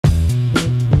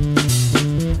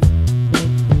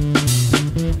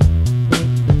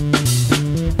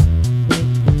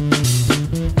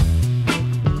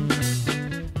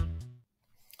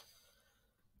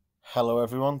Hello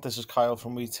everyone, this is Kyle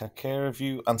from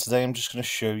WeTechCareOfYou, and today I'm just going to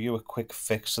show you a quick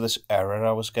fix to this error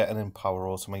I was getting in Power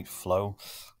Automate Flow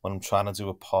when I'm trying to do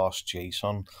a parse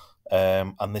JSON.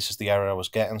 And this is the error I was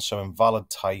getting. So invalid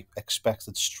type,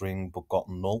 expected string, but got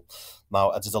null.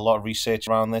 Now I did a lot of research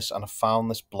around this and I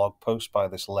found this blog post by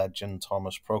this legend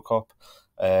Thomas Prokop,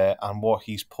 and what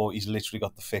he's literally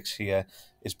got the fix here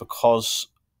is because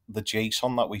the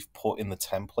JSON that we've put in the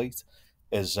template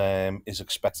is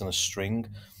expecting a string.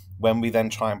 When we then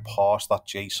try and parse that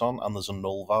JSON and there's a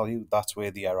null value, that's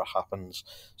where the error happens.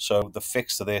 So the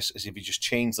fix to this is if you just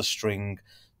change the string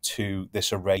to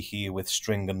this array here with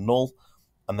string and null,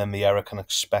 and then the error can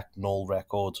expect null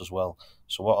records as well.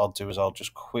 So what I'll do is I'll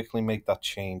just quickly make that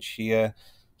change here.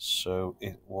 So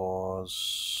it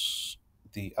was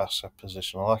the asset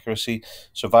positional accuracy.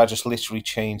 So if I just literally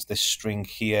change this string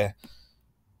here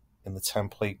in the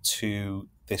template to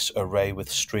this array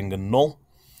with string and null,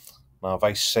 now if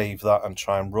I save that and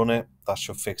try and run it, that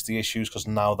should fix the issues because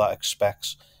now that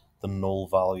expects the null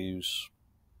values.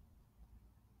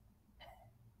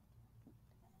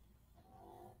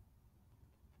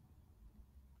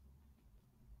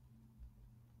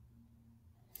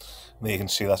 And there you can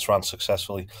see that's ran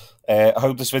successfully. I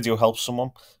hope this video helps someone.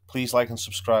 Please like and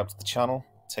subscribe to the channel.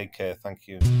 Take care. Thank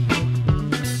you.